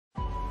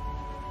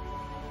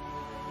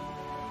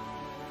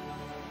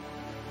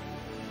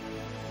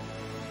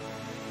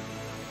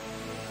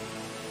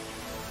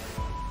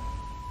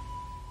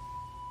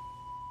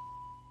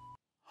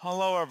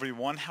Hello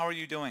everyone, how are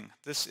you doing?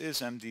 This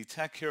is MD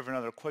Tech here with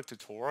another quick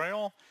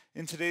tutorial.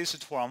 In today's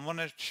tutorial, I'm going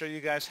to show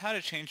you guys how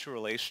to change your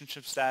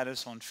relationship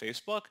status on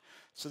Facebook.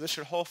 So this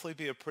should hopefully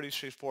be a pretty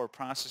straightforward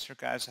process here,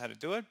 guys, how to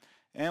do it.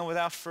 And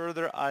without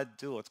further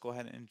ado, let's go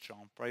ahead and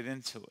jump right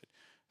into it.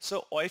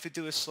 So all you have to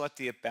do is select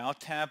the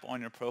About tab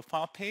on your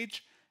profile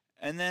page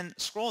and then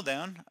scroll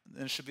down.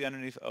 Then it should be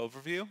underneath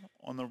Overview.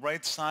 On the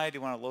right side,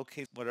 you want to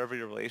locate whatever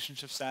your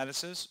relationship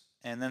status is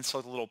and then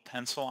select the little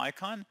pencil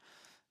icon.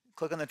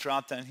 Click on the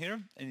drop down here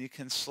and you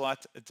can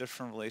select a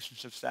different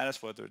relationship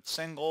status, whether it's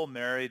single,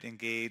 married,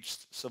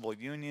 engaged, civil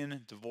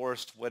union,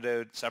 divorced,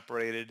 widowed,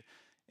 separated.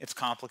 It's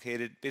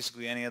complicated,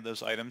 basically any of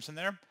those items in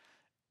there.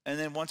 And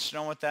then once you're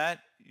done with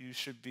that, you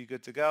should be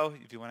good to go.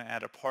 If you want to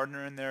add a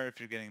partner in there, if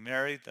you're getting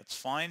married, that's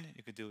fine.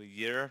 You could do a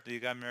year that you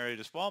got married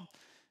as well.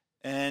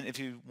 And if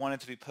you want it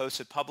to be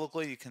posted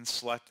publicly, you can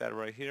select that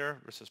right here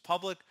where it says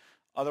public.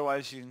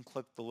 Otherwise, you can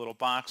click the little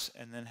box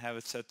and then have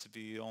it set to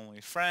be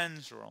only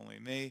friends or only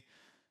me.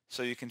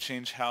 So you can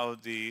change how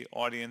the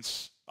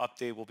audience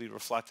update will be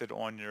reflected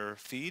on your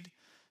feed.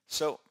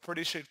 So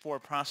pretty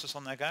straightforward process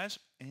on that, guys.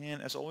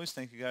 And as always,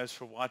 thank you guys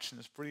for watching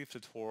this brief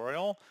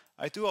tutorial.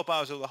 I do hope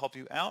I was able to help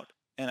you out,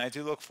 and I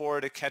do look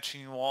forward to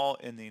catching you all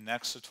in the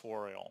next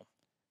tutorial.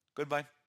 Goodbye.